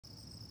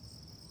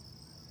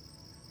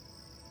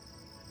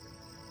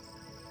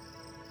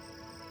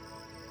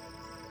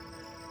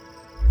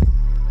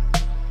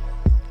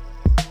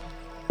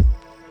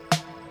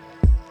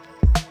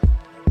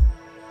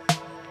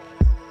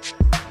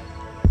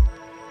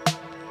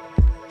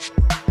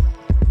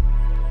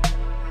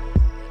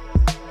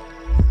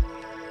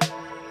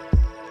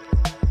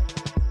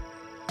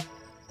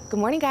Good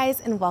morning,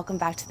 guys, and welcome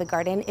back to the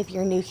garden. If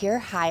you're new here,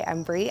 hi,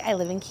 I'm Bree. I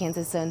live in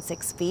Kansas Zone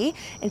 6B,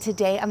 and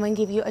today I'm going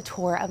to give you a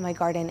tour of my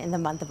garden in the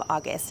month of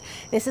August.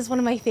 This is one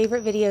of my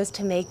favorite videos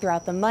to make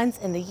throughout the months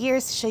and the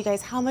years to show you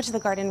guys how much the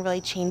garden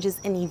really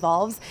changes and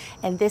evolves,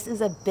 and this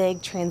is a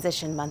big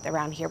transition month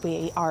around here.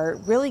 We are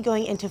really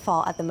going into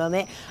fall at the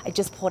moment. I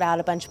just pulled out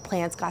a bunch of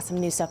plants, got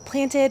some new stuff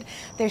planted.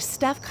 There's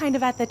stuff kind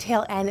of at the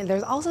tail end, and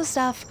there's also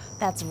stuff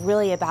that's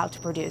really about to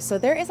produce. So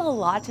there is a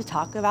lot to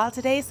talk about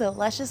today, so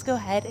let's just go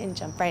ahead and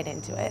jump right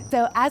into it.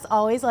 So as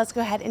always, let's go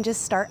ahead and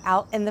just start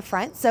out in the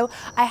front. So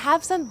I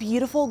have some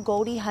beautiful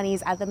Goldie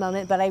Honeys at the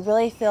moment, but I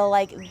really feel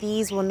like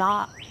these will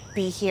not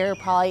be here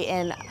probably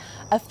in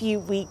a few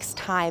weeks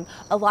time.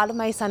 A lot of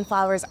my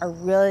sunflowers are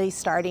really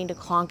starting to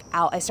clonk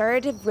out. I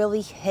started to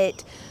really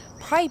hit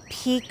probably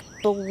peak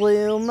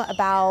bloom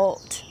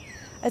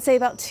I'd say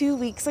about 2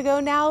 weeks ago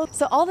now.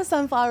 So all the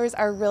sunflowers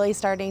are really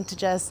starting to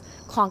just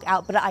clonk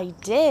out, but I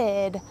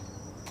did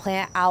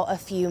plant out a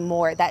few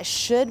more that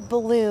should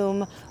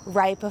bloom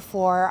right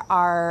before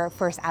our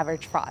first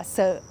average frost.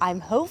 So I'm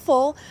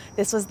hopeful.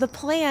 This was the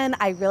plan.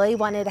 I really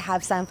wanted to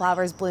have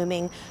sunflowers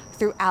blooming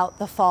throughout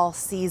the fall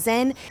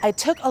season. I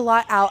took a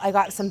lot out. I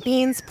got some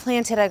beans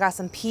planted. I got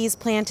some peas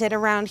planted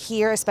around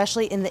here,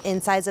 especially in the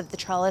insides of the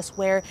trellis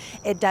where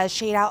it does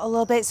shade out a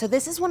little bit. So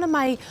this is one of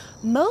my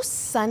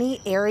most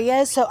sunny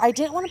areas. So I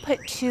didn't want to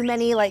put too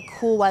many like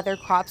cool weather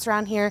crops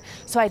around here.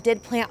 So I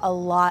did plant a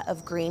lot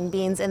of green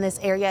beans in this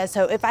area.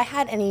 So if I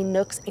had any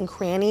nooks and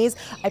crannies,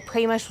 I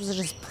pretty much was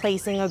just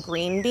placing a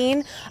green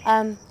bean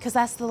because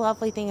that's the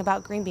lovely thing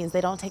about green beans.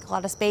 They don't take a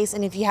lot of space.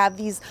 And if you have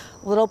these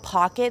little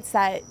pockets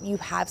that you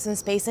have some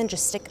space in,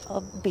 just stick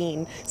a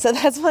bean. So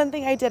that's one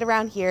thing I did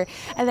around here.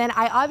 And then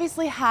I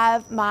obviously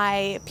have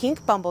my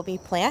pink bumblebee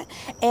plant,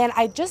 and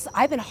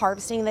I've been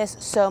harvesting this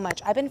so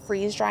much. I've been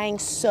freeze drying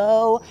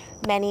so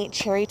many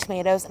cherry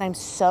tomatoes, and I'm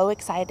so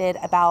excited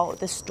about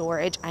the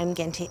storage I'm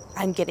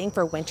getting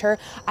for winter.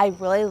 I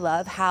really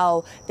love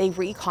how they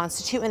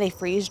reconstitute when they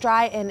freeze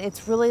dry, and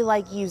it's really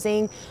like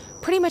using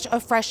pretty much a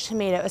fresh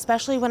tomato,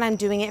 especially when I'm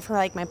doing it for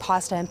like my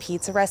pasta and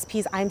pizza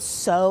recipes. I'm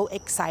so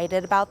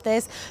excited about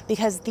this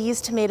because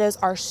these tomatoes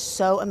are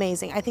so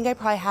amazing. I think I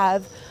probably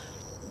have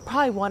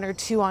one or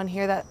two on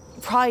here that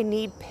probably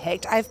need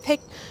picked. I've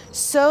picked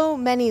so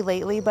many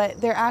lately,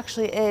 but there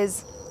actually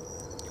is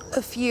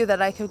a few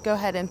that I could go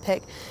ahead and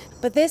pick.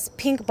 But this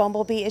pink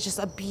bumblebee is just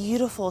a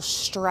beautiful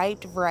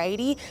striped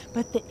variety,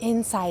 but the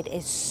inside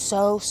is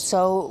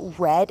so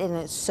red and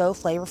it's so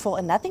flavorful,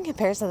 and nothing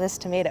compares to this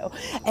tomato.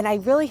 And I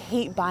really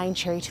hate buying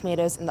cherry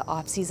tomatoes in the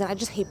off season. I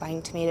just hate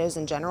buying tomatoes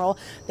in general.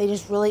 They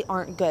just really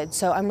aren't good.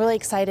 So I'm really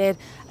excited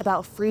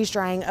about freeze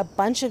drying a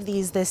bunch of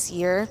these this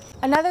year.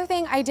 Another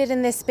thing I did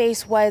in this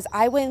space was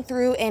I went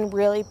through and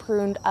really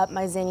pruned up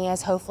my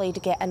zinnias, hopefully to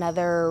get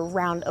another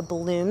round of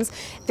blooms.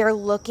 They're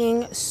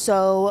looking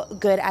so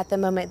good at the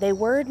moment. They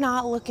were not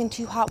looking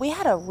too hot. We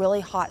had a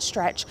really hot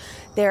stretch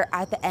there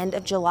at the end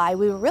of July.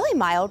 We were really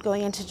mild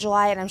going into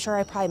July, and I'm sure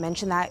I probably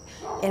mentioned that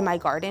in my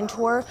garden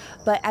tour,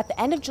 but at the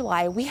end of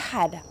July we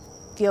had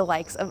feel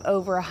likes of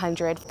over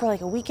 100 for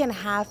like a week and a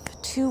half,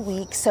 2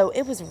 weeks. So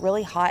it was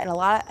really hot, and a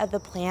lot of the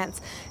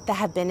plants that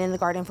have been in the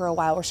garden for a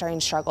while were starting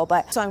to struggle.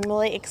 But so I'm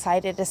really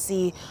excited to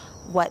see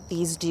what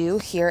these do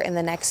here in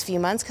the next few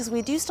months, because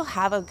we do still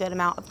have a good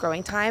amount of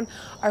growing time.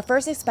 Our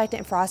first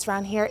expectant frost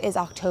around here is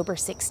October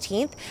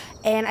 16th,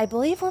 and I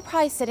believe we're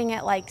probably sitting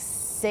at like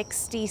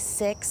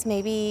 66,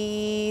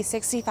 maybe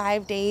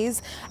 65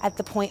 days at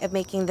the point of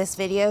making this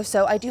video.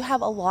 So I do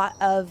have a lot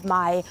of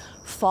my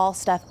fall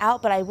stuff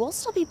out, but I will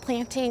still be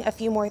planting a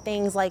few more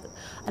things, like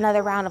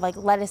another round of like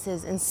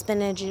lettuces and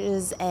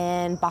spinaches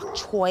and bok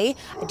choy.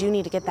 I do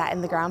need to get that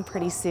in the ground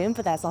pretty soon,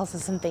 but that's also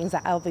some things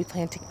that I'll be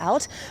planting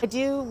out. I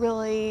do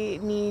really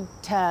need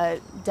to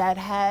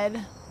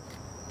deadhead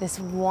this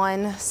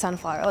one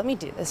sunflower. Let me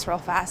do this real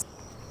fast.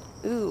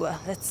 Ooh,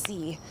 let's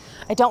see.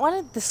 I don't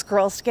want the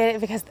squirrels to get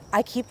it because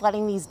I keep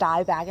letting these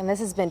die back, and this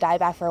has been die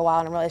back for a while,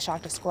 and I'm really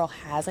shocked a squirrel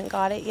hasn't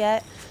got it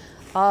yet.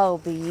 Oh,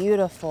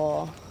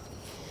 beautiful.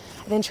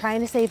 I've been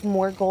trying to save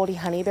more Goldie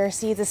Honeybear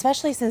seeds,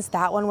 especially since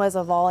that one was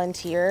a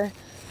volunteer.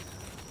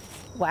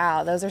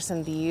 Wow, those are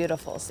some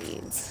beautiful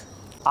seeds.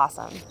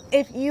 Awesome.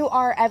 If you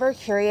are ever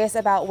curious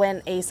about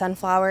when a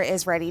sunflower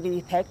is ready to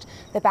be picked,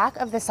 the back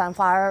of the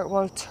sunflower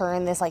will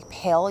turn this like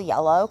pale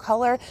yellow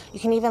color. You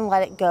can even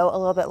let it go a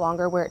little bit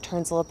longer where it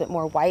turns a little bit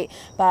more white,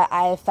 but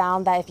I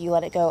found that if you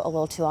let it go a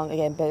little too long,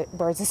 again,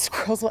 birds and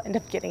squirrels will end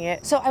up getting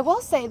it. So I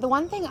will say the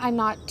one thing I'm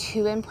not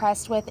too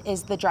impressed with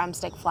is the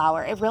drumstick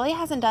flower. It really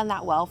hasn't done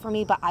that well for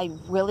me, but I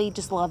really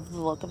just love the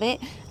look of it.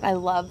 And I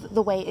love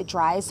the way it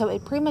dries. So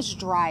it pretty much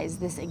dries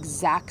this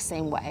exact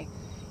same way.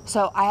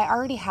 So I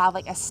already have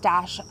like a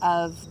stash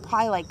of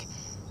probably like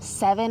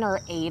 7 or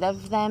 8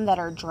 of them that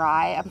are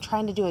dry. I'm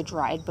trying to do a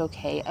dried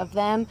bouquet of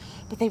them,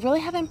 but they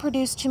really haven't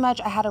produced too much.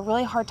 I had a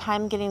really hard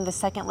time getting the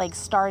second leg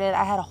started.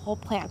 I had a whole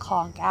plant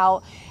clonk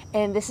out,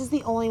 and this is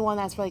the only one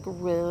that's like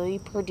really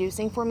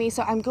producing for me.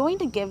 So I'm going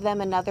to give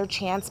them another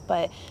chance,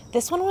 but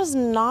this one was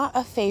not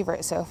a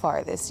favorite so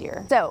far this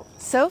year.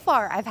 So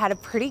far I've had a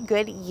pretty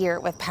good year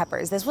with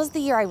peppers. This was the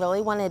year I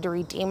really wanted to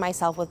redeem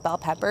myself with bell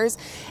peppers,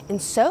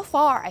 and so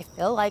far I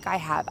feel like I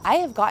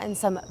have gotten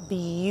some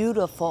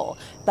beautiful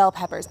bell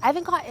peppers. I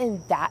haven't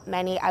gotten that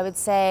many. I would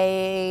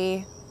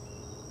say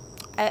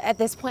at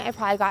this point I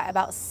probably got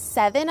about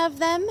 7 of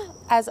them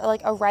as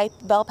like a ripe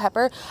bell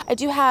pepper. I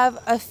do have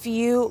a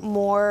few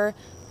more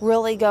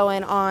really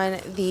going on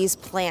these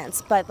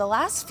plants, but the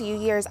last few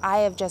years I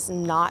have just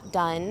not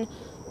done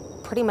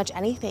pretty much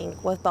anything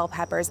with bell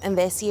peppers, and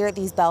this year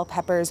these bell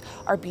peppers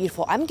are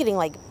beautiful. I'm getting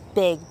like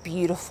big,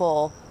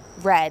 beautiful,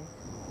 red,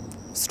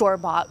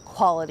 store-bought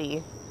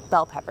quality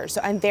bell peppers,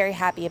 so I'm very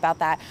happy about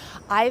that.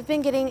 I've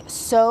been getting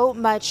so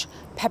much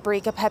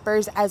paprika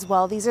peppers as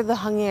well. These are the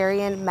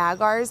Hungarian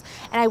Magars,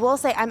 and I will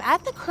say I'm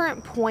at the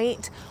current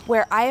point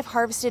where I have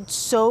harvested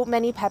so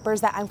many peppers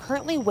that I'm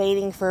currently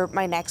waiting for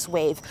my next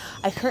wave.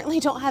 I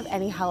currently don't have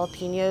any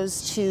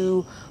jalapenos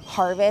to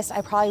harvest. I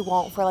probably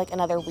won't for like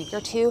another week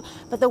or two,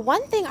 but the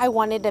one thing I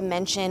wanted to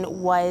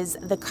mention was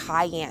the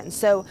cayenne.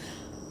 So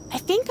I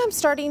think I'm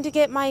starting to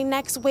get my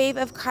next wave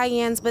of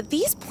cayennes, but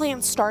these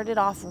plants started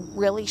off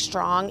really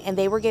strong and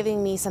they were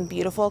giving me some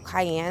beautiful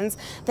cayennes.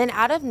 Then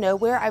out of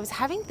nowhere, I was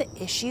having the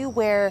issue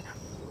where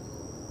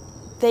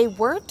they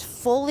weren't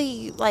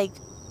fully like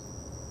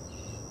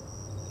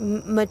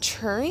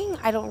maturing.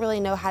 I don't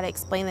really know how to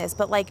explain this,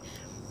 but like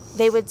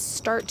they would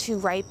start to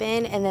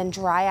ripen and then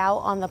dry out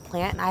on the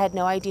plant, and I had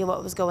no idea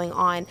what was going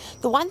on.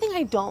 The one thing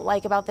I don't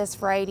like about this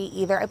variety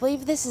either, I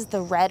believe this is the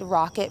Red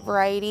Rocket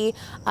variety.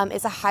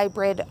 It's a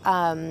hybrid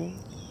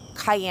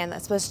cayenne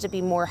that's supposed to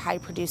be more high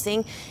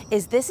producing,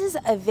 is this is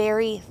a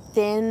very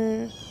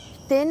thin-skinned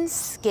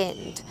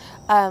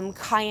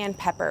cayenne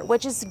pepper,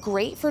 which is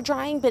great for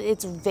drying, but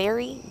it's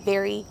very,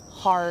 very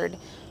hard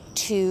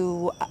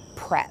to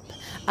prep.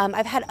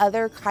 I've had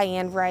other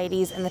cayenne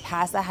varieties in the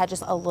past that had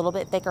just a little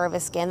bit thicker of a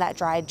skin that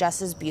dried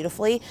just as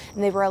beautifully,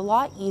 and they were a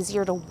lot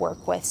easier to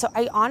work with. So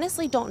I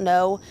honestly don't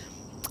know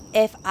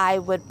if I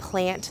would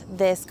plant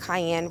this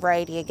cayenne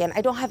variety again.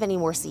 I don't have any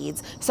more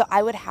seeds, so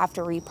I would have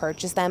to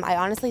repurchase them. I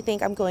honestly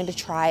think I'm going to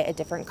try a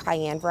different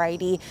cayenne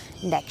variety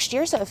next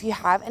year. So if you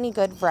have any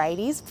good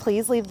varieties,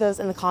 please leave those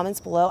in the comments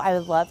below. I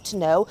would love to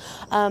know.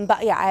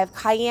 But yeah, I have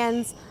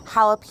cayennes,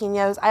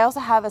 jalapenos. I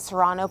also have a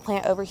serrano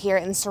plant over here,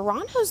 and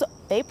serranos,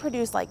 they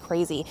produce like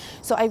crazy.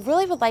 So I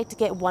really would like to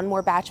get one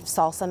more batch of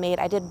salsa made.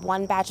 I did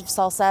one batch of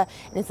salsa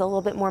and it's a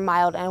little bit more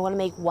mild, and I want to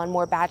make one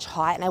more batch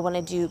hot, and I want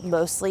to do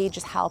mostly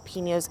just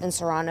jalapenos and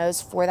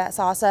serranos for that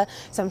salsa.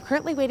 So I'm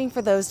currently waiting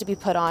for those to be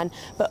put on.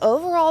 But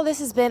overall, this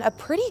has been a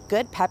pretty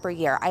good pepper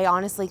year. I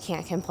honestly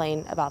can't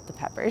complain about the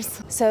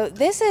peppers. So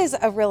this is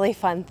a really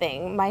fun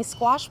thing. My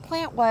squash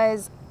plant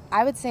was,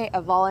 I would say,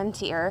 a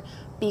volunteer,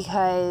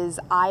 because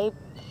I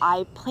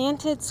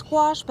planted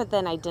squash, but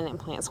then I didn't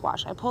plant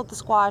squash. I pulled the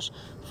squash,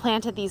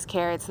 planted these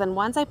carrots. Then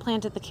once I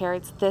planted the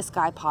carrots, this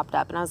guy popped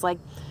up, and I was like,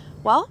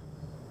 well,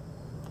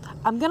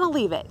 I'm gonna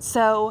leave it.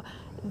 So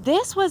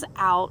this was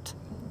out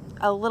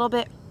a little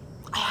bit.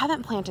 I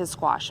haven't planted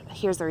squash.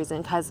 Here's the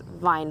reason, because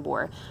vine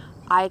borer.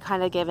 I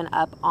kind of given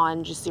up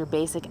on just your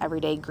basic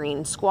everyday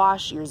green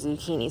squash, your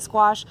zucchini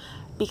squash,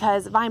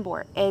 because vine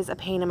borer is a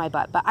pain in my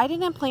butt. But I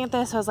didn't plant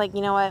this, so I was like,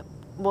 you know what?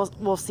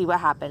 We'll see what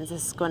happens.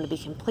 This is going to be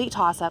complete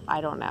toss-up.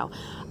 I don't know.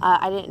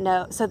 I didn't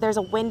know. So there's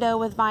a window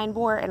with vine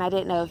borer, and I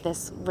didn't know if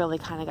this really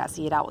kind of got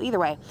seeded out. Well, either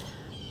way,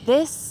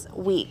 this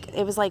week,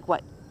 it was like,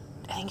 what,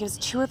 I think it was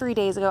 2 or 3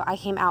 days ago, I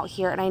came out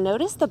here and I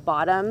noticed the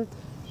bottom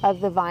of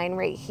the vine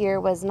right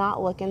here was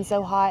not looking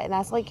so hot, and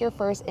that's like your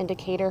first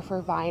indicator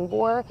for vine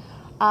borer.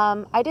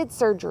 I did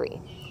surgery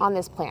on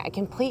this plant. I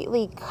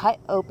completely cut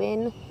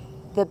open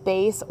the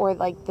base, or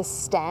like the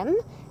stem,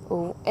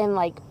 and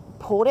like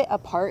pulled it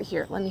apart.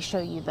 Here, let me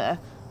show you the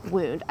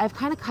wound. I've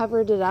kind of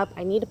covered it up.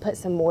 I need to put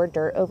some more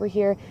dirt over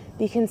here.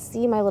 You can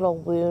see my little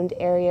wound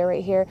area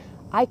right here.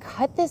 I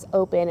cut this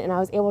open and I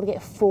was able to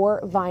get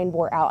 4 vine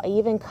borer out. I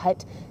even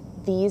cut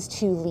these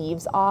 2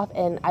 leaves off,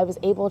 and I was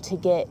able to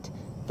get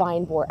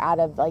vine borer out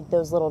of like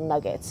those little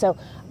nuggets. So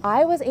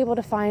I was able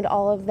to find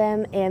all of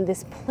them, and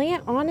this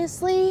plant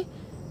honestly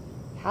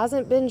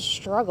hasn't been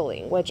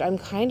struggling, which I'm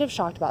kind of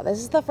shocked about. This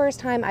is the first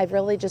time I've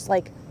really just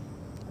like,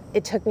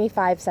 it took me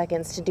 5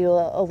 seconds to do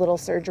a little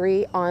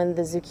surgery on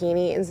the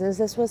zucchini. And since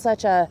this was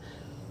such a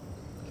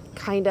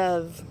kind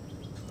of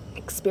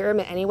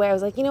experiment anyway, I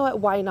was like, you know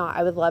what, why not?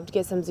 I would love to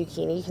get some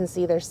zucchini. You can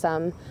see there's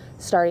some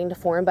starting to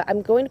form, but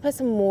I'm going to put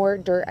some more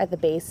dirt at the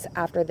base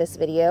after this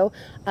video,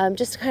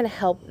 just to kind of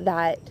help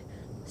that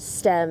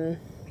stem,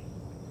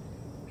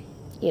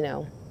 you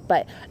know.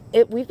 But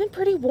we've been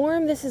pretty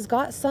warm. This has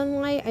got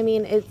sunlight. I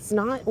mean, it's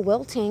not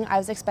wilting. I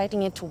was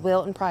expecting it to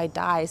wilt and probably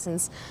die,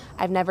 since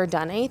I've never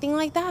done anything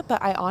like that,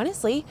 but I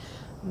honestly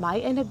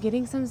might end up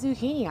getting some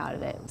zucchini out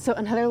of it. So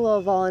another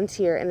little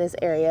volunteer in this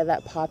area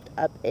that popped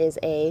up is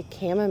a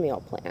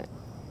chamomile plant,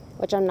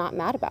 which I'm not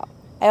mad about.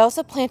 I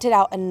also planted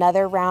out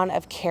another round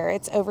of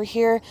carrots over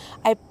here.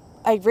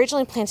 I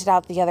originally planted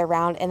out the other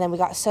round, and then we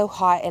got so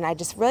hot and I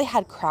just really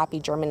had crappy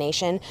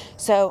germination.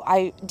 So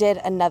I did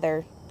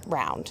another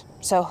round.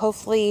 So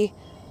hopefully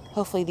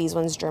these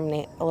ones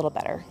germinate a little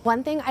better.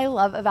 One thing I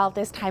love about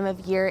this time of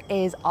year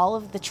is all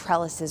of the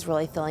trellises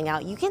really filling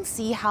out. You can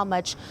see how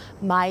much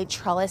my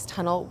trellis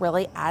tunnel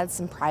really adds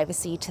some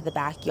privacy to the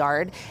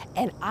backyard.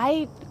 And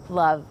I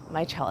love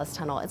my trellis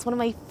tunnel. It's one of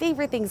my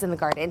favorite things in the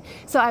garden.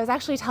 So I was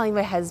actually telling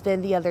my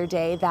husband the other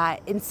day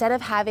that instead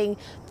of having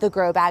the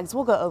grow bags,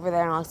 we'll go over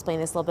there and I'll explain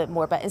this a little bit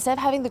more, but instead of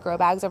having the grow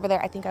bags over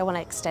there, I think I want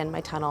to extend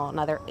my tunnel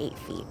another 8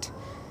 feet.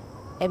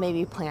 And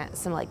maybe plant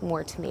some like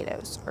more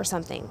tomatoes or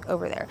something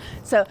over there.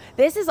 So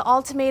this is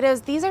all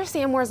tomatoes. These are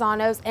San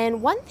Marzanos.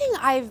 And one thing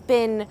I've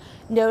been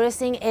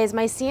noticing is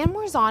my San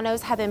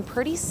Marzanos have been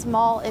pretty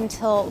small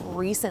until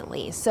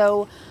recently.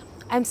 So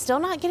I'm still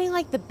not getting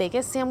like the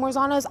biggest San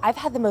Marzanos. I've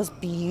had the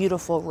most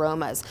beautiful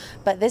Romas,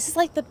 but this is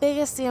like the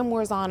biggest San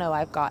Marzano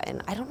I've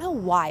gotten. I don't know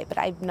why, but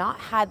I've not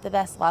had the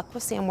best luck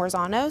with San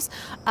Marzanos.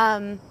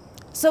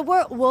 So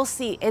we'll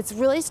see. It's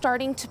really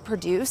starting to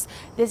produce.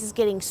 This is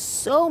getting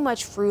so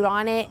much fruit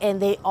on it and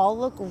they all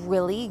look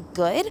really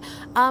good.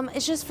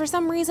 It's just for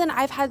some reason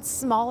I've had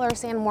smaller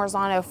San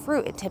Marzano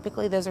fruit.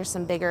 Typically those are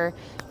some bigger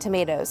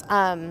tomatoes.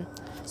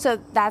 So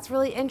that's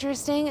really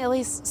interesting, at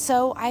least.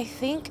 So I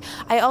think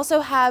I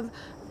also have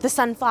the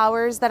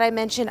sunflowers that I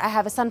mentioned. I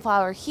have a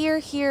sunflower here,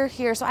 here,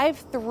 here. So I have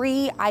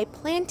 3. I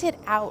planted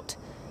out,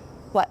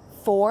 what,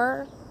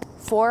 4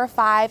 or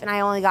 5, and I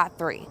only got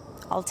 3.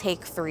 I'll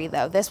take 3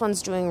 though. This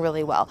one's doing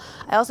really well.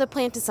 I also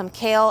planted some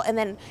kale, and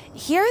then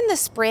here in the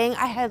spring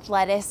I had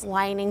lettuce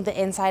lining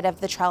the inside of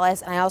the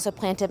trellis, and I also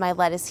planted my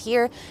lettuce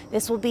here.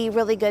 This will be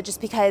really good just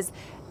because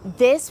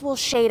this will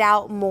shade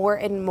out more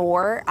and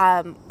more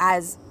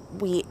as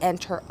we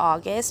enter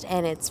August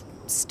and it's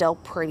still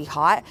pretty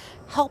hot,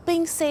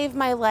 helping save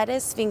my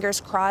lettuce, fingers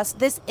crossed.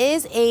 This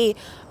is a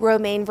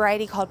romaine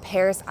variety called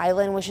Paris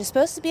Island, which is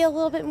supposed to be a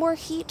little bit more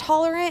heat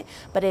tolerant,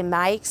 but in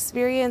my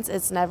experience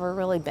it's never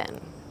really been.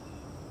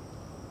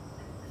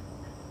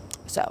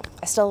 So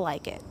I still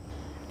like it.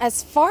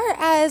 As far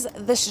as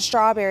the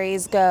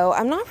strawberries go,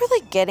 I'm not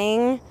really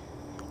getting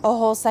a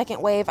whole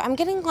second wave. I'm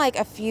getting like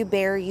a few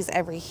berries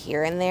every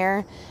here and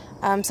there.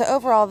 So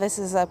overall, this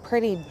is a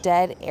pretty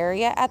dead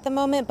area at the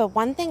moment. But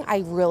one thing I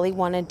really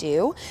want to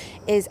do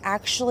is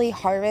actually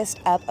harvest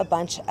up a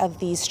bunch of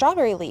these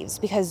strawberry leaves,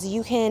 because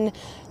you can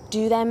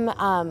do them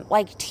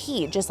like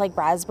tea, just like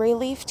raspberry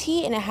leaf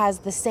tea, and it has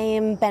the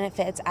same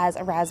benefits as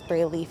a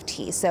raspberry leaf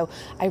tea. So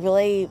I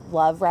really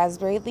love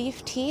raspberry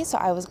leaf tea, so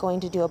I was going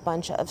to do a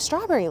bunch of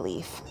strawberry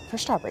leaf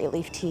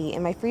tea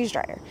in my freeze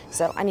dryer.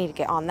 So I need to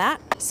get on that.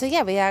 So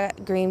yeah, we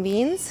got green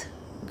beans,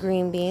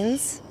 green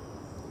beans,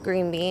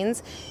 green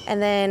beans,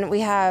 and then we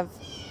have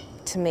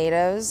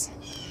tomatoes,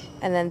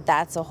 and then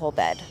that's a whole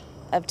bed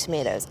of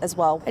tomatoes as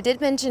well. I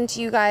did mention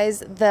to you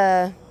guys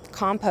the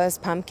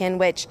compost pumpkin,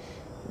 which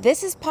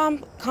this is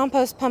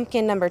compost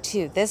pumpkin number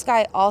 2. This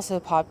guy also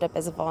popped up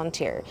as a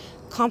volunteer.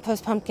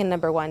 Compost pumpkin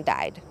number 1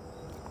 died.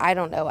 I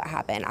don't know what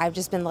happened. I've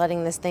just been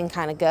letting this thing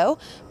kind of go,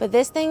 but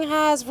this thing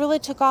has really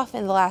took off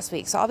in the last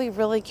week. So I'll be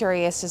really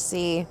curious to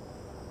see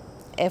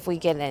if we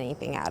get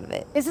anything out of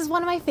it. This is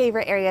one of my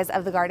favorite areas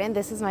of the garden.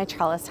 This is my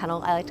trellis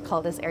tunnel. I like to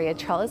call this area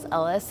Trellis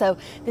Ellis. So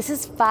this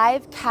is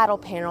 5 cattle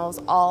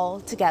panels all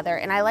together,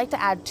 and I like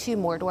to add 2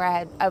 more to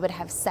where I would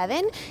have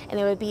 7, and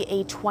it would be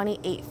a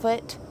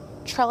 28-foot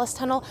trellis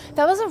tunnel.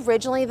 That was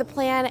originally the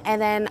plan,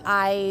 and then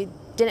I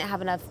didn't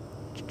have enough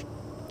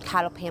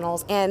cattle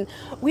panels, and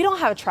we don't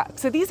have a truck,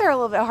 so these are a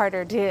little bit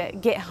harder to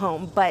get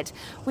home, but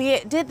we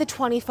did the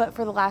 20-foot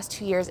for the last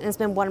 2 years, and it's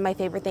been one of my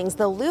favorite things.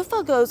 The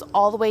loofah goes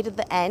all the way to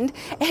the end,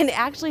 and it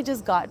actually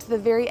just got to the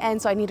very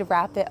end, so I need to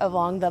wrap it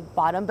along the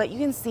bottom, but you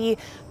can see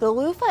the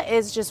loofah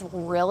is just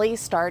really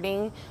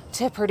starting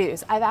to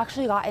produce. I've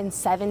actually gotten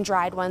 7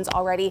 dried ones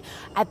already.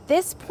 At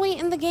this point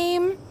in the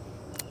game,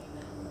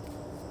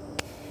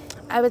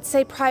 I would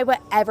say probably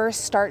whatever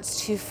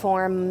starts to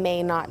form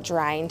may not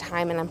dry in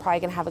time, and I'm probably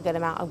gonna have a good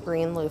amount of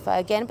green loofah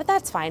again, but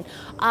that's fine.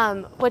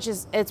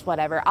 It's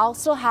whatever. I'll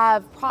still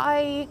have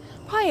probably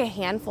a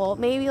handful,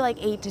 maybe like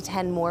 8 to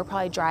 10 more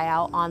probably dry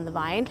out on the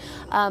vine.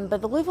 But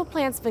the loofah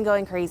plant's been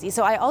going crazy.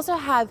 So I also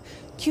have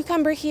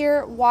cucumber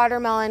here,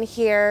 watermelon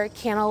here,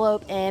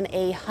 cantaloupe, and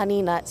a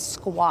honey nut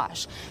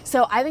squash.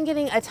 So I've been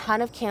getting a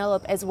ton of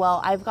cantaloupe as well.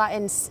 I've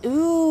gotten,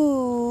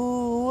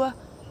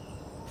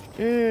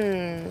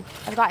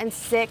 I've gotten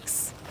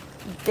 6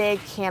 big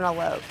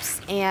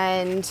cantaloupes,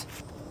 and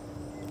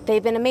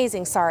they've been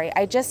amazing. Sorry,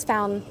 I just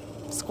found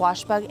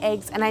squash bug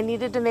eggs, and I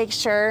needed to make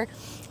sure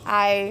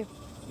I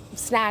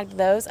snagged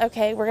those.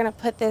 Okay, we're gonna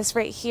put this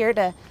right here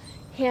to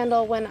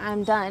handle when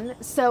I'm done.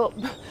 So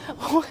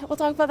we'll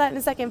talk about that in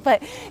a second,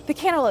 but the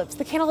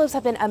cantaloupes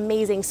have been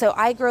amazing. So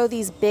I grow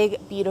these big,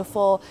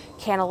 beautiful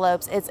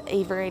cantaloupes. It's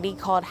a variety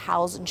called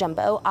House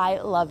Jumbo. I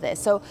love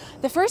this. So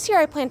the first year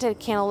I planted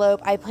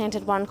cantaloupe, I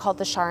planted one called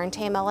the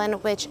Charente melon,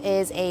 which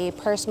is a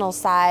personal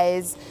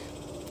size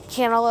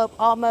cantaloupe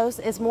almost.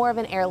 It's more of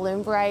an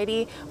heirloom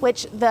variety,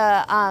 which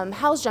the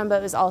House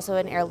Jumbo is also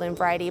an heirloom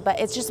variety, but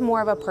it's just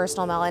more of a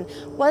personal melon.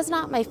 Was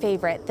not my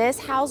favorite. This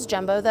House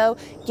Jumbo though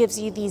gives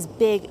you these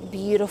big,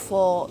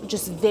 beautiful,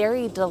 just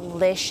very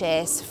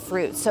delicious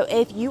fruits. So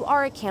if you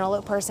are a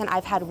cantaloupe person,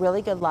 I've had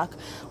really good luck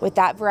with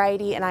that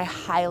variety and I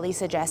highly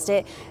suggest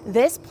it.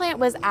 This plant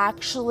was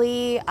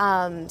actually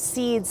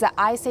seeds that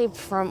I saved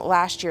from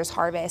last year's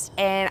harvest,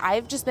 and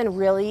I've just been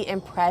really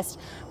impressed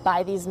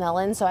by these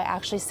melons, so I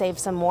actually saved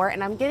some more,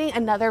 and I'm getting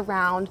another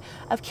round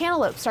of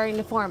cantaloupe starting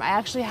to form. I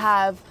actually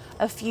have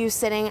a few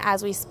sitting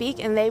as we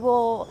speak, and they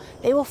will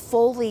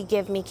fully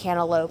give me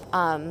cantaloupe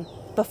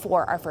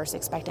before our first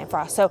expectant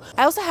frost. So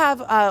I also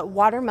have a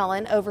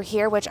watermelon over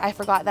here, which I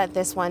forgot that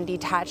this one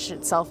detached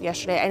itself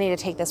yesterday. I need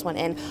to take this one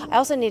in. I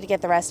also need to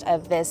get the rest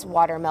of this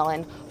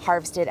watermelon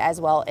harvested as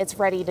well. It's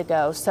ready to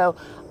go. So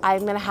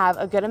I'm gonna have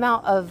a good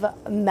amount of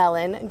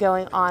melon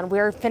going on.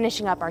 We're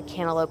finishing up our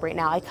cantaloupe right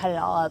now. I cut it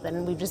all up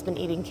and we've just been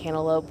eating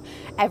cantaloupe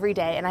every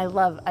day, and I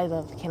love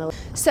cantaloupe.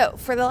 So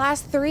for the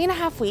last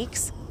 3.5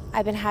 weeks,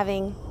 I've been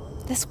having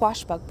the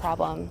squash bug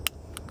problem.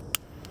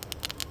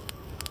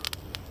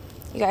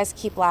 You guys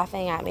keep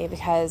laughing at me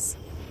because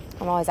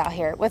I'm always out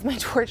here with my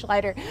torch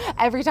lighter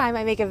every time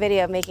I make a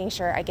video, making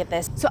sure I get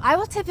this. So I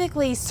will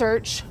typically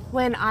search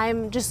when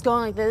I'm just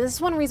going like this. This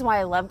is one reason why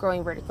I love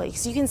growing vertically,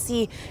 because you can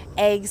see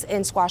eggs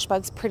and squash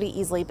bugs pretty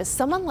easily. But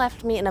someone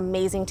left me an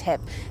amazing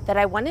tip that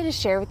I wanted to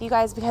share with you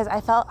guys because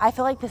I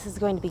feel like this is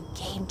going to be a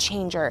game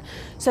changer.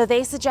 So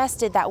they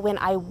suggested that when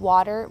I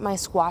water my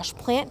squash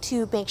plant,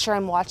 to make sure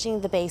I'm watching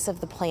the base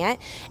of the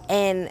plant,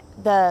 and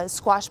the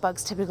squash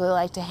bugs typically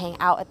like to hang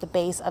out at the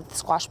base of the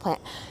squash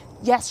plant.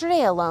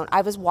 Yesterday alone,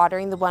 I was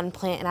watering the one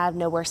plant and out of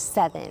nowhere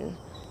 7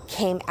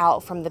 came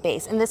out from the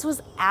base. And this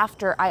was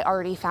after I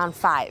already found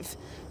 5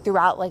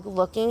 throughout, like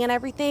looking and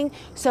everything.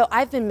 So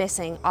I've been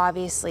missing,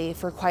 obviously,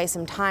 for quite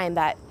some time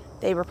that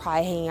they were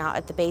probably hanging out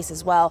at the base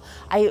as well.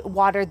 I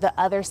watered the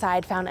other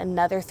side, found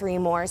another 3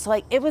 more. So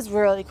like, it was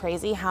really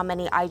crazy how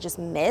many I just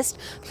missed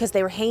because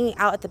they were hanging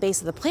out at the base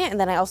of the plant. And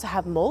then I also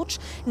have mulch,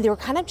 and they were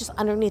kind of just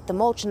underneath the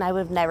mulch, and I would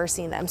have never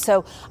seen them.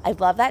 So I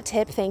love that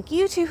tip. Thank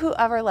you to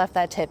whoever left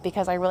that tip,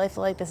 because I really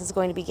feel like this is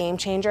going to be game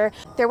changer.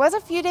 There was a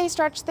few day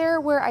stretch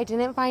there where I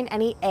didn't find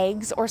any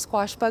eggs or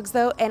squash bugs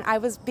though, and I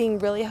was being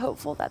really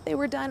hopeful that they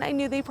were done. I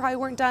knew they probably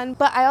weren't done,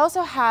 but I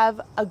also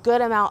have a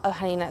good amount of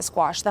honey nut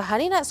squash. The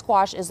honey nut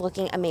squash is looking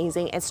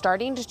amazing. It's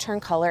starting to turn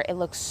color. It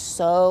looks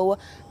so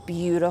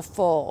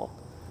beautiful.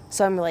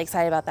 So I'm really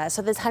excited about that.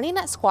 So this honey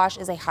nut squash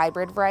is a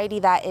hybrid variety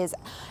that is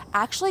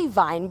actually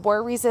vine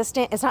borer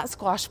resistant. It's not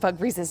squash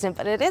bug resistant,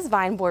 but it is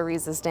vine borer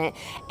resistant.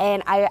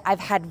 And I've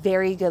had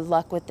very good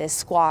luck with this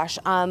squash.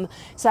 So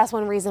that's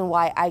one reason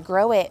why I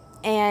grow it.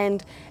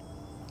 And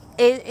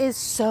it is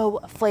so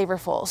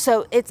flavorful.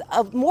 So it's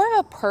more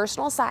of a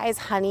personal size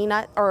honey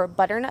nut or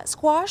butternut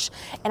squash,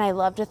 and I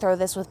love to throw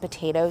this with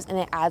potatoes, and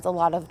it adds a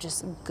lot of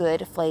just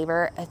good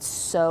flavor. It's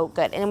so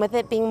good. And with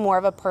it being more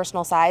of a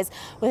personal size,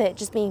 with it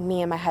just being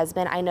me and my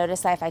husband, I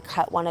noticed that if I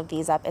cut one of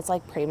these up, it's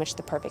like pretty much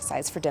the perfect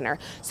size for dinner.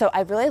 So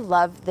I really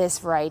love this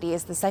variety.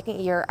 It's the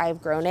 2nd year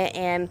I've grown it,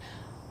 and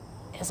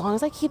as long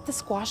as I keep the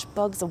squash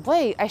bugs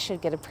away, I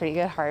should get a pretty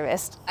good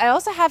harvest. I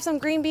also have some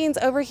green beans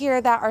over here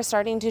that are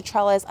starting to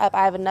trellis up.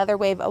 I have another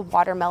wave of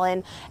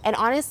watermelon, and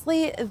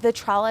honestly, the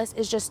trellis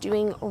is just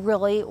doing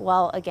really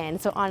well again.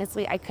 So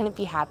honestly, I couldn't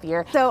be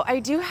happier. So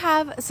I do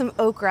have some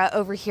okra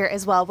over here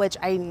as well, which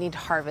I need to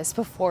harvest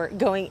before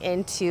going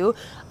into.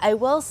 I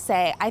will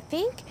say, I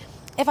think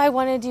if I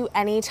want to do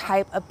any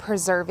type of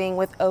preserving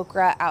with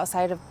okra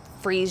outside of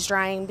freeze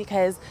drying,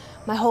 because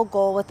my whole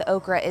goal with the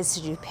okra is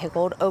to do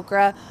pickled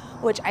okra,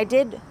 which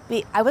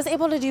I was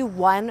able to do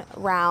 1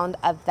 round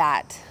of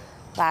that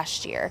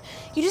last year.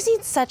 You just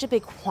need such a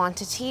big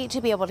quantity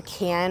to be able to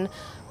can,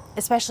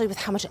 especially with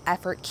how much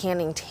effort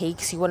canning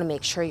takes. You want to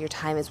make sure your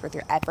time is worth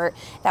your effort.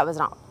 That was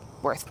not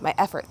worth my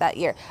effort that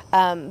year.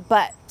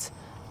 But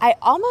I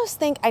almost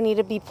think I need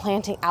to be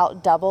planting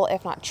out double,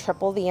 if not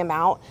triple the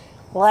amount,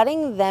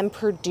 letting them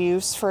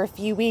produce for a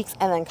few weeks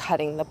and then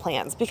cutting the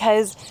plants,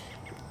 because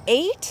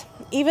 8,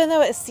 even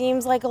though it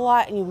seems like a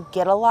lot and you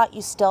get a lot,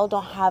 you still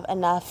don't have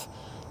enough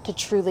to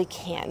truly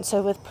can.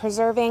 So with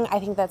preserving, I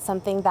think that's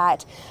something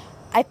that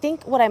I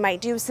think what I might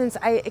do, since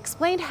I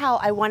explained how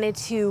I wanted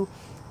to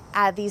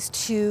add these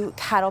 2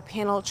 cattle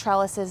panel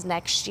trellises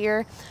next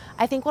year,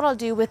 I think what I'll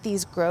do with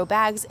these grow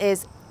bags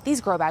is, these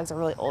grow bags are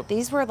really old.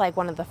 These were like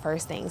one of the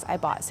first things I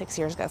bought 6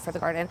 years ago for the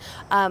garden.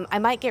 I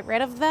might get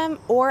rid of them,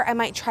 or I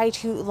might try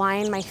to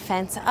line my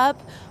fence up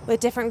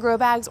with different grow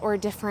bags or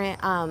different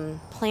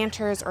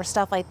planters or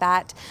stuff like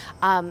that,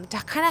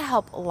 to kind of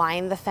help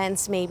line the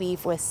fence, maybe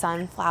with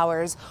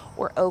sunflowers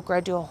or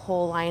okra, do a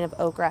whole line of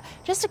okra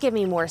just to give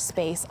me more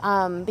space,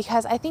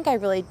 because I think I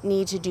really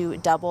need to do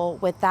double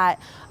with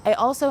that. I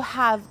also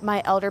have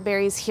my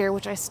elderberries here,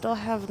 which I still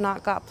have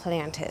not got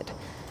planted.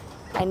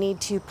 I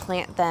need to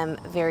plant them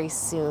very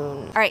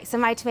soon. All right, so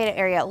my tomato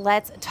area,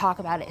 let's talk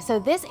about it. So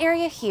this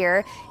area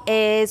here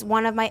is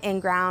one of my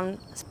in-ground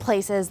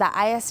places that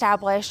I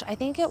established, I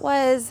think it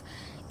was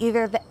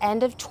either the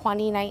end of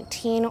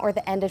 2019 or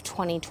the end of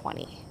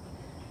 2020.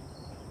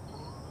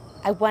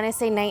 I want to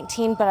say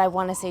 19, but I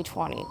want to say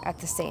 20 at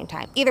the same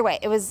time. Either way,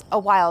 it was a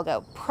while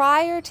ago.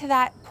 Prior to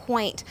that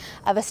point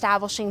of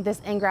establishing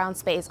this in-ground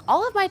space,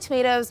 all of my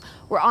tomatoes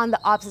were on the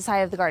opposite side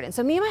of the garden.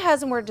 So me and my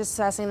husband were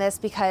discussing this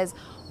because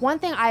one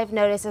thing I've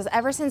noticed is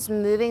ever since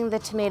moving the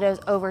tomatoes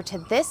over to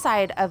this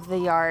side of the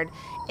yard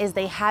is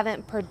they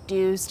haven't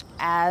produced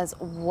as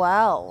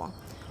well,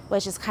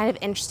 which is kind of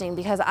interesting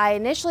because I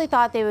initially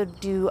thought they would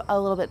do a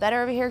little bit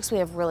better over here because we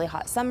have really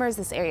hot summers.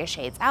 This area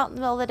shades out in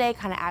the middle of the day,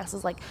 kind of acts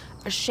as like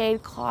a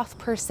shade cloth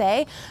per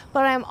se,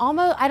 but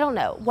I don't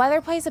know.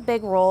 Weather plays a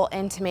big role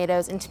in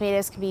tomatoes, and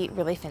tomatoes can be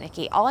really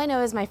finicky. All I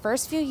know is my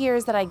first few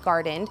years that I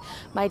gardened,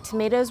 my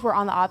tomatoes were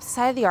on the opposite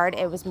side of the yard.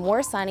 It was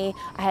more sunny.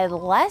 I had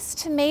less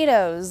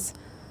tomatoes,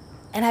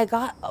 and I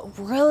got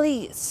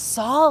really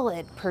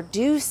solid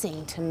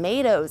producing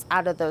tomatoes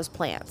out of those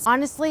plants.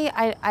 Honestly,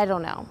 I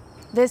don't know.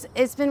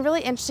 It's been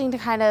really interesting to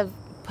kind of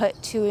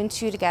put two and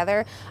two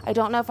together. I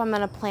don't know if I'm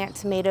gonna plant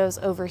tomatoes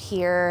over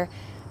here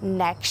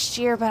next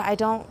year, but I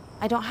don't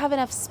have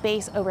enough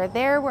space over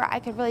there where I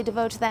could really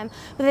devote to them.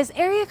 But this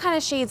area kind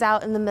of shades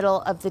out in the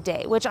middle of the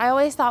day, which I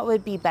always thought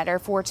would be better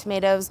for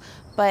tomatoes,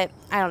 but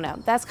I don't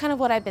know. That's kind of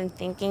what I've been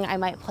thinking I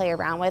might play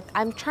around with.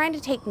 I'm trying to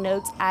take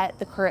notes at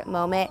the current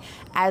moment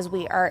as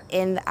we are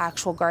in the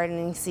actual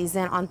gardening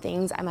season on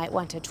things I might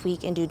want to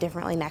tweak and do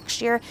differently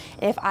next year.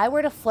 And if I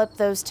were to flip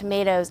those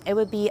tomatoes, it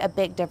would be a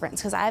big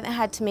difference because I haven't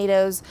had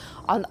tomatoes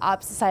on the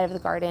opposite side of the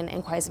garden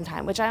in quite some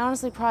time, which I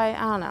honestly I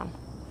don't know.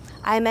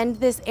 I amend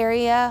this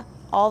area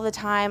all the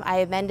time. I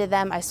amended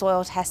them. I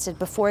soil tested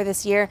before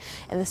this year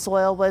and the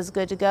soil was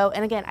good to go.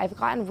 And again, I've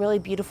gotten really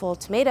beautiful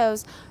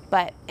tomatoes,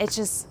 but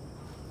it's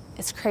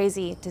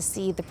crazy to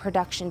see the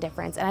production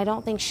difference. And I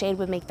don't think shade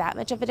would make that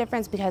much of a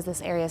difference because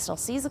this area still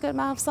sees a good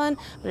amount of sun,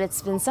 but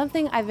it's been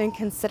something I've been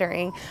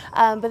considering.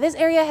 But this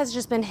area has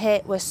just been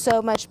hit with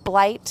so much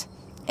blight.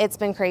 It's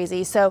been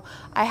crazy. So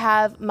I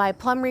have my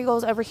plum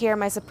regals over here,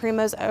 my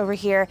supremos over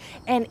here,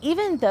 and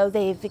even though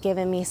they've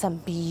given me some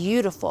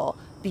beautiful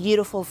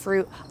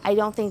fruit, I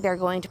don't think they're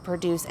going to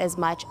produce as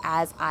much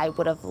as I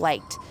would have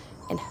liked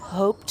and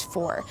hoped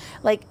for.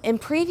 Like in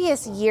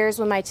previous years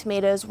when my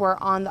tomatoes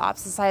were on the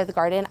opposite side of the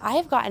garden, I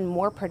have gotten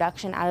more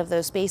production out of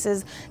those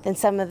spaces than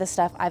some of the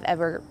stuff I've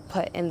ever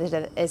put in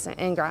the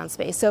in-ground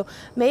space. So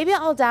maybe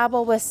I'll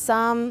dabble with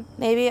some,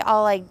 maybe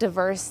I'll like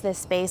diverse this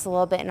space a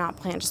little bit and not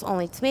plant just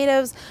only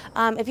tomatoes.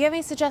 If you have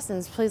any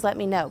suggestions, please let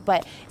me know.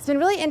 But it's been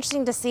really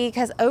interesting to see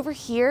because over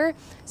here,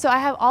 so I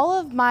have all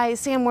of my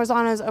San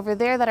Morzanos over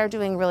there that are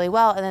doing really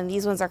well, and then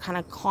these ones are kind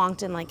of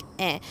conked and like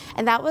eh.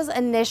 And that was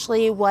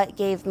initially what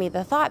gave me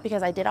the thought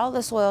because I did all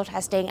the soil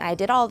testing and I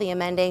did all the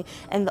amending,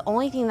 and the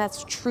only thing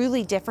that's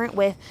truly different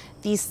with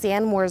these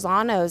San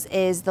Morzanos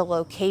is the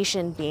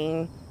location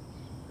being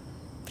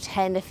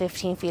 10 to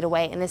 15 feet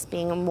away and this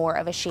being more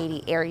of a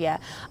shady area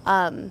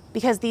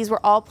because these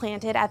were all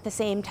planted at the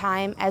same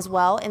time as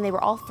well, and they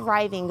were all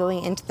thriving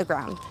going into the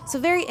ground. So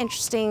very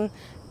interesting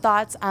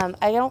thoughts.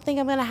 I don't think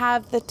I'm gonna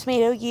have the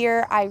tomato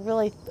year I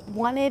really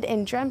wanted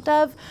and dreamt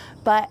of,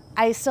 but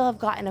I still have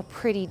gotten a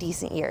pretty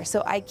decent year,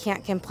 so I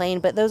can't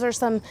complain. But those are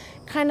some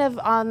kind of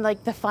on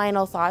like the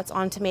final thoughts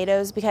on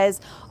tomatoes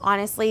because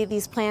honestly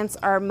these plants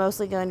are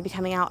mostly going to be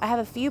coming out. I have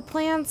a few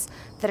plants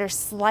that are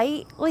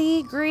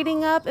slightly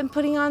greening up and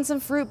putting on some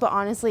fruit, but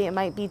honestly it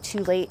might be too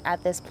late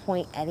at this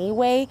point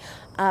anyway.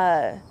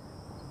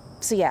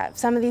 So yeah,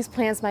 some of these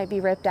plants might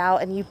be ripped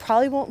out and you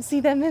probably won't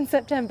see them in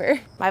September.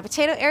 My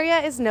potato area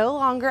is no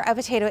longer a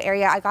potato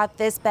area. I got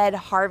this bed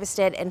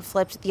harvested and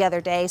flipped the other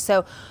day.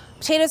 So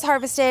potatoes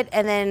harvested,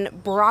 and then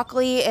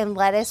broccoli and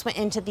lettuce went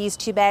into these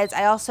two beds.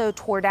 I also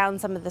tore down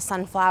some of the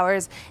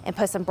sunflowers and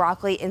put some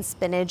broccoli and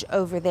spinach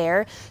over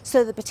there.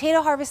 So the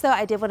potato harvest though,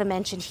 I did want to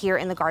mention here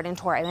in the garden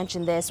tour. I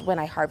mentioned this when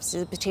I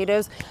harvested the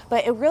potatoes,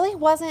 but it really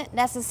wasn't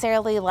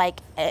necessarily like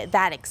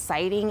that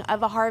exciting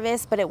of a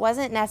harvest, but it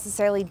wasn't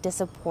necessarily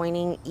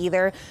disappointing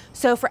either.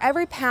 So for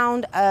every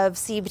pound of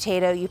seed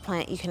potato you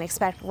plant, you can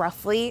expect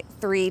roughly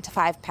 3 to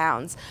 5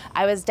 pounds.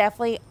 I was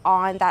definitely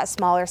on that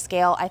smaller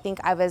scale. I think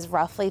I was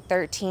roughly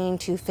 13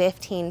 to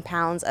 15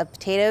 pounds of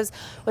potatoes,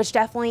 which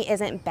definitely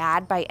isn't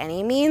bad by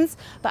any means,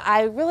 but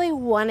I really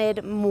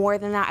wanted more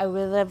than that. I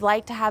would have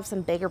liked to have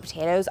some bigger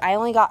potatoes. I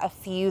only got a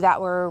few that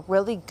were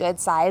really good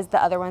size.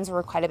 The other ones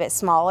were quite a bit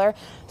smaller.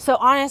 So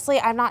honestly,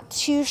 I'm not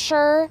too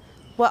sure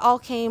what all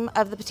came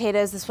of the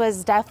potatoes. This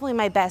was definitely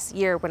my best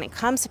year when it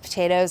comes to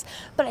potatoes,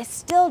 but I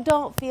still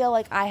don't feel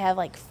like I have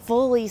like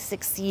fully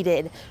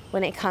succeeded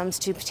when it comes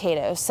to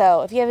potatoes.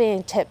 So if you have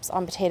any tips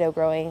on potato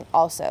growing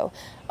also,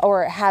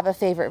 or have a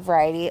favorite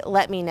variety,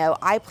 let me know.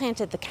 I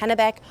planted the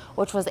Kennebec,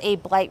 which was a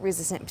blight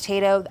resistant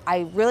potato.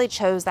 I really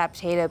chose that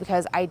potato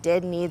because I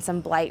did need some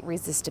blight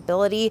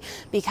resistibility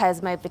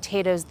because my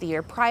potatoes the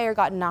year prior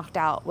got knocked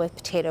out with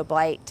potato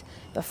blight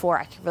before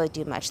I could really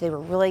do much. They were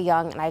really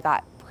young and I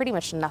got pretty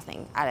much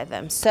nothing out of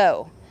them.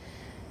 So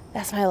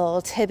That's my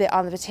little tidbit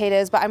on the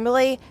potatoes, but I'm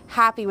really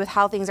happy with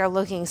how things are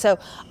looking. So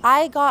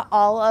I got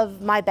all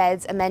of my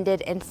beds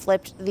amended and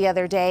flipped the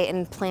other day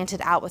and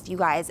planted out with you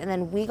guys. And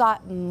then we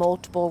got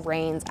multiple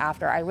rains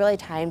after. I really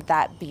timed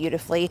that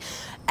beautifully.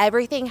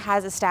 Everything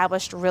has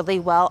established really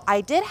well. I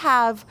did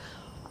have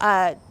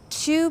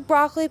 2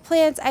 broccoli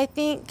plants, I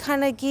think,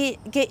 kind of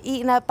get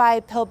eaten up by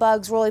pill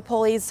bugs,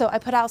 roly-polies. So I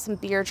put out some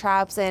beer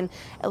traps and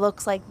it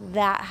looks like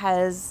that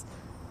has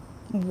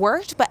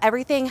worked, but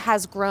everything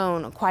has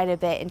grown quite a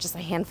bit in just a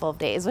handful of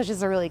days, which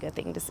is a really good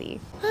thing to see.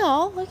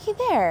 Oh, looky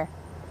there.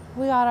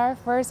 We got our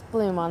first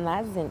bloom on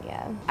that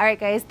zinnia. All right,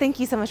 guys,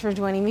 thank you so much for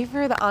joining me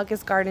for the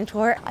August garden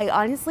tour. I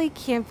honestly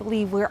can't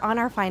believe we're on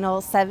our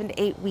final 7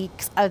 to 8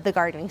 weeks of the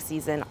gardening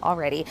season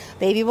already.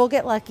 Maybe we'll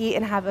get lucky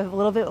and have a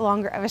little bit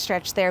longer of a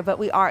stretch there, but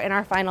we are in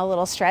our final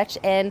little stretch.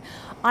 And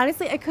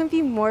honestly, I couldn't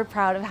be more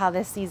proud of how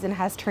this season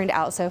has turned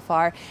out so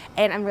far.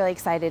 And I'm really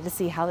excited to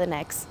see how the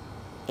next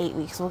 8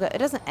 weeks will go. It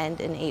doesn't end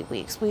in 8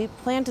 weeks. We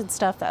planted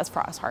stuff that's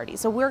frost hardy,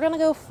 so we're gonna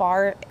go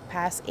far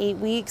past 8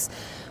 weeks,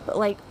 but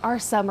like our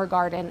summer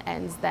garden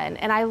ends then.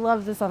 And I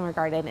love the summer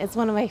garden. It's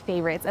one of my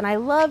favorites, and I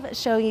love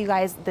showing you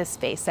guys this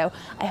space. So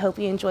I hope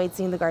you enjoyed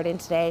seeing the garden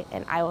today,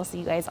 and I will see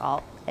you guys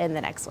all in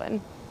the next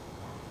one.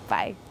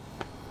 Bye.